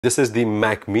This is the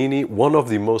Mac Mini, one of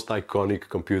the most iconic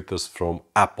computers from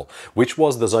Apple, which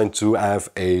was designed to have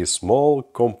a small,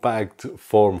 compact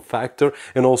form factor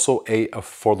and also a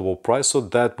affordable price so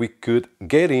that we could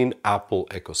get in Apple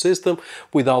ecosystem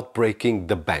without breaking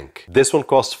the bank. This one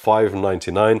costs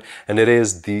 $599 and it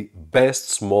is the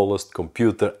best, smallest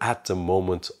computer at the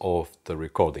moment of the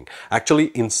recording. Actually,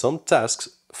 in some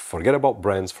tasks, forget about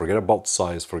brands, forget about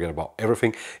size, forget about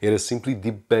everything. It is simply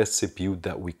the best CPU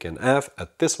that we can have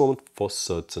at this moment for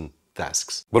certain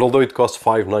tasks. But although it costs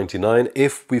 $599,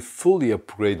 if we fully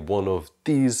upgrade one of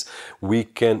these, we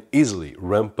can easily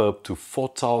ramp up to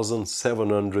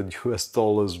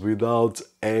 $4,700 without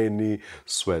any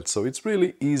sweat. So it's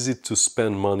really easy to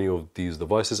spend money on these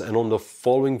devices, and on the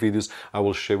following videos I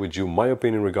will share with you my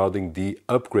opinion regarding the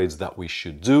upgrades that we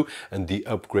should do and the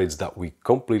upgrades that we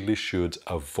completely should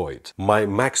avoid. My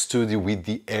Mac Studio with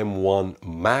the M1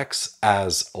 Max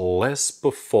has less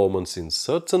performance in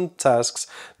certain tasks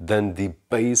than the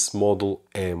base model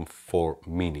M4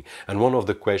 Mini. And one of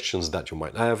the questions that you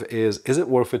might have is it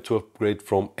worth it to upgrade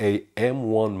from a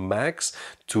M1 Max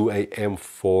to a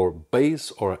M4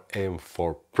 base or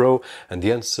M4 Pro? And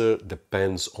the answer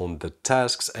depends on the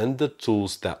tasks and the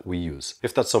tools that we use.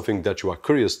 If that's something that you are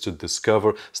curious to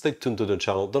discover, stay tuned to the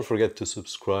channel. Don't forget to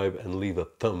subscribe and leave a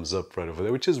thumbs up right over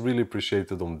there, which is really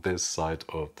appreciated on this side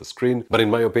of the screen. But in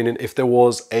my opinion, if there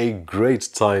was a great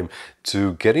time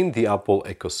to get in the Apple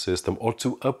ecosystem or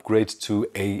to upgrade to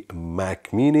a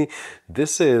Mac Mini,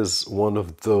 this is one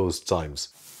of those times.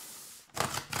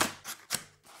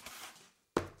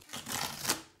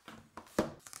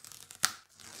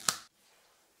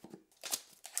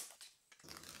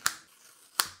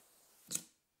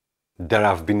 There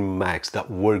have been Macs that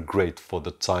were great for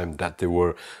the time that they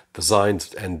were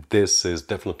designed, and this is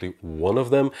definitely one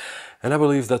of them. And I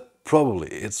believe that probably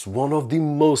it's one of the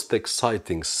most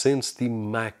exciting since the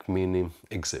Mac Mini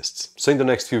exists. So in the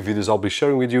next few videos I'll be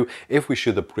sharing with you if we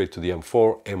should upgrade to the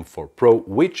M4, M4 Pro,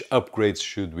 which upgrades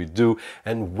should we do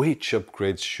and which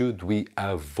upgrades should we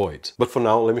avoid. But for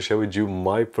now, let me share with you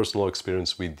my personal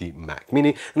experience with the Mac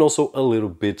Mini and also a little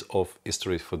bit of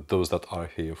history for those that are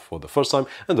here for the first time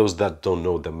and those that don't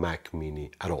know the Mac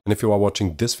Mini at all. And if you are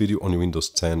watching this video on your Windows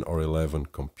 10 or 11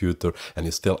 computer and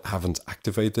you still haven't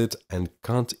activated and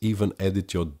can't even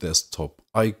edit your desktop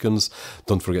icons,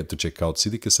 don't forget to check out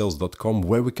cdksales.com,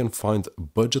 where we can find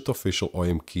budget official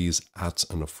OEM keys at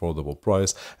an affordable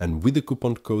price, and with the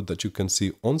coupon code that you can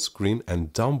see on screen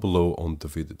and down below on the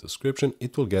video description,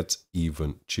 it will get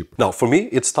even cheaper. Now for me,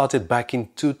 it started back in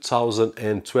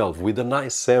 2012 with an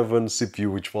i7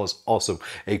 CPU, which was awesome,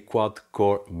 a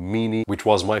quad-core Mini, which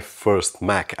was my first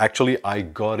Mac. Actually, I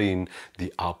got in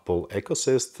the Apple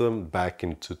ecosystem back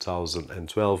in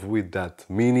 2012 with that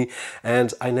Mini,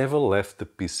 and I never left the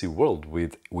PC world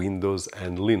with Windows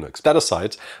and Linux. That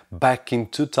aside, back in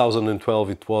 2012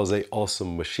 it was an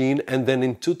awesome machine, and then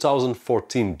in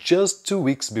 2014, just 2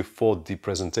 weeks before the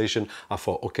presentation, I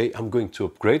thought, okay, I'm going to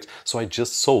upgrade. So I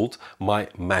just sold my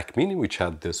Mac Mini, which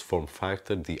had this form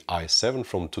factor, the i7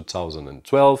 from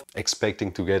 2012,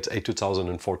 expecting to get a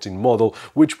 2014 model,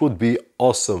 which would be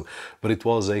awesome. But it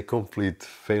was a complete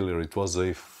failure. It was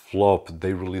a flop.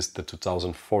 They released the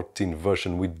 2014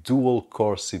 version with dual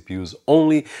core CPUs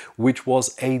only, which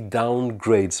was a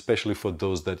downgrade, especially for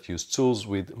those that use tools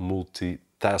with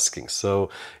multitasking. So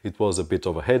it was a bit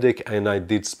of a headache, and I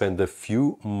did spend a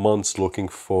few months looking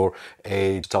for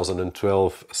a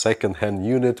 2012 second-hand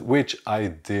unit, which I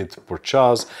did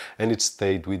purchase, and it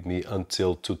stayed with me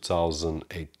until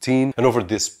 2018. And over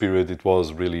this period it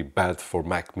was really bad for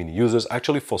Mac Mini users.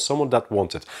 Actually, for someone that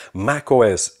wanted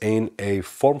macOS in a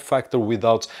form factor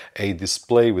without a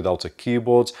display, without a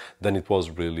keyboard, then it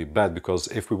was really bad, because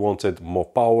if we wanted more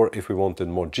power, if we wanted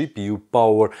more GPU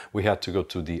power, we had to go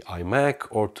to the iMac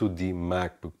or to the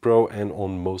MacBook Pro, and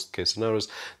on most case scenarios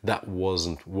that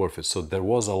wasn't worth it. So there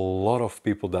was a lot of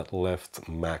people that left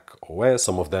Mac OS.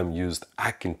 Some of them used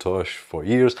Macintosh for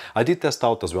years. I did test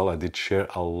out as well. I did share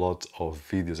a lot of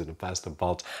videos in the past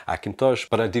about Macintosh,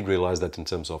 but I did realize that in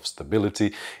terms of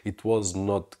stability, it was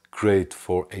not great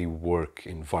for a work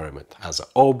environment. As a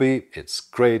hobby, it's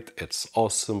great, it's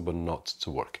awesome, but not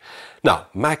to work. Now,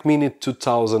 Mac Mini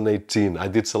 2018, I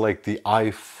did select the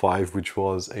i5, which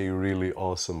was a really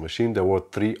awesome machine. There were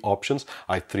 3 options,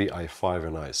 i3, i5,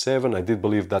 and i7. I did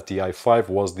believe that the i5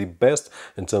 was the best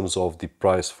in terms of the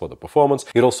price for the performance.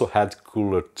 It also had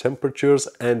cooler temperatures,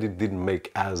 and it didn't make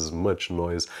as much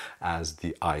noise as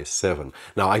the i7.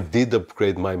 Now, I did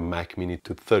upgrade my Mac Mini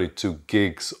to 32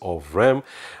 gigs of RAM.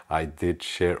 I did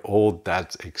share all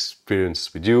that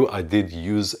experience with you. I did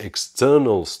use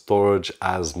external storage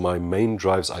as my main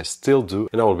drives. I still do,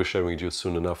 and I will be sharing with you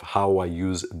soon enough how I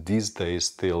use these days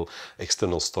still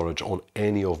external storage on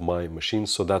any of my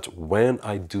machines, so that when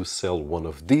I do sell one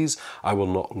of these, I will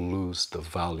not lose the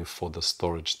value for the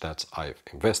storage that I've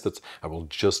invested. I will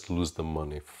just lose the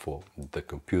money for the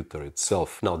computer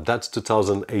itself. Now that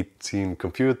 2018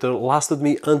 computer lasted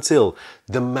me until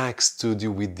the Mac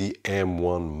Studio with the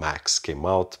M1 Max came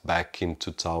out back in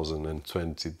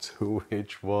 2022,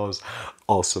 which was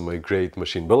awesome, a great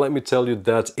machine. But let me tell you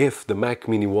that if the Mac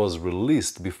Mini was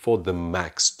released before the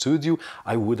Mac Studio,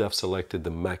 I would have selected the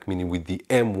Mac Mini with the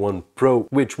M1 Pro,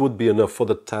 which would be enough for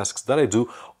the tasks that I do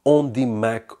on the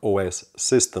macOS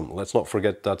system. Let's not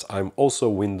forget that I'm also a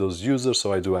Windows user,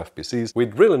 so I do have PCs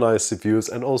with really nice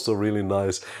CPUs and also really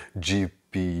nice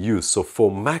GPUs. So for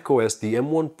macOS, the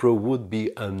M1 Pro would be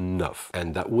enough,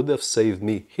 and that would have saved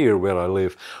me here where I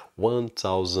live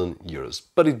 1,000 euros.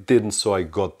 But it didn't, so I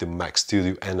got the Mac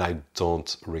Studio and I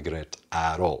don't regret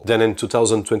at all. Then in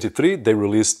 2023, they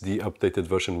released the updated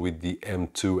version with the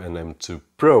M2 and M2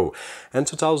 Pro. And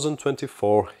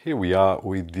 2024, here we are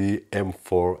with the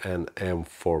M4 and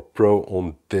M4 Pro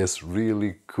on this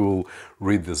really cool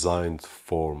redesigned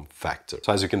form factor.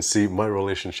 So as you can see, my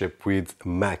relationship with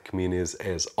Mac Minis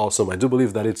is awesome. I do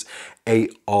believe that it's an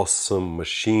awesome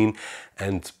machine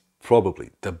and probably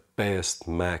the best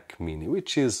Mac Mini,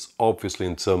 which is obviously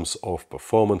in terms of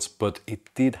performance, but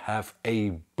it did have a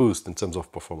boost in terms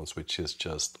of performance, which is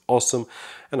just awesome.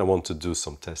 And I want to do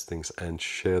some testings and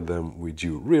share them with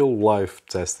you. Real life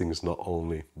testings, not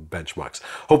only benchmarks.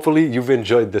 Hopefully you've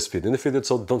enjoyed this video. And if you did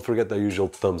so, don't forget the usual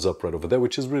thumbs up right over there,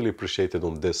 which is really appreciated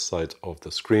on this side of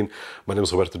the screen. My name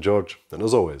is Roberto Jorge, and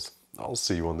as always, I'll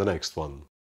see you on the next one.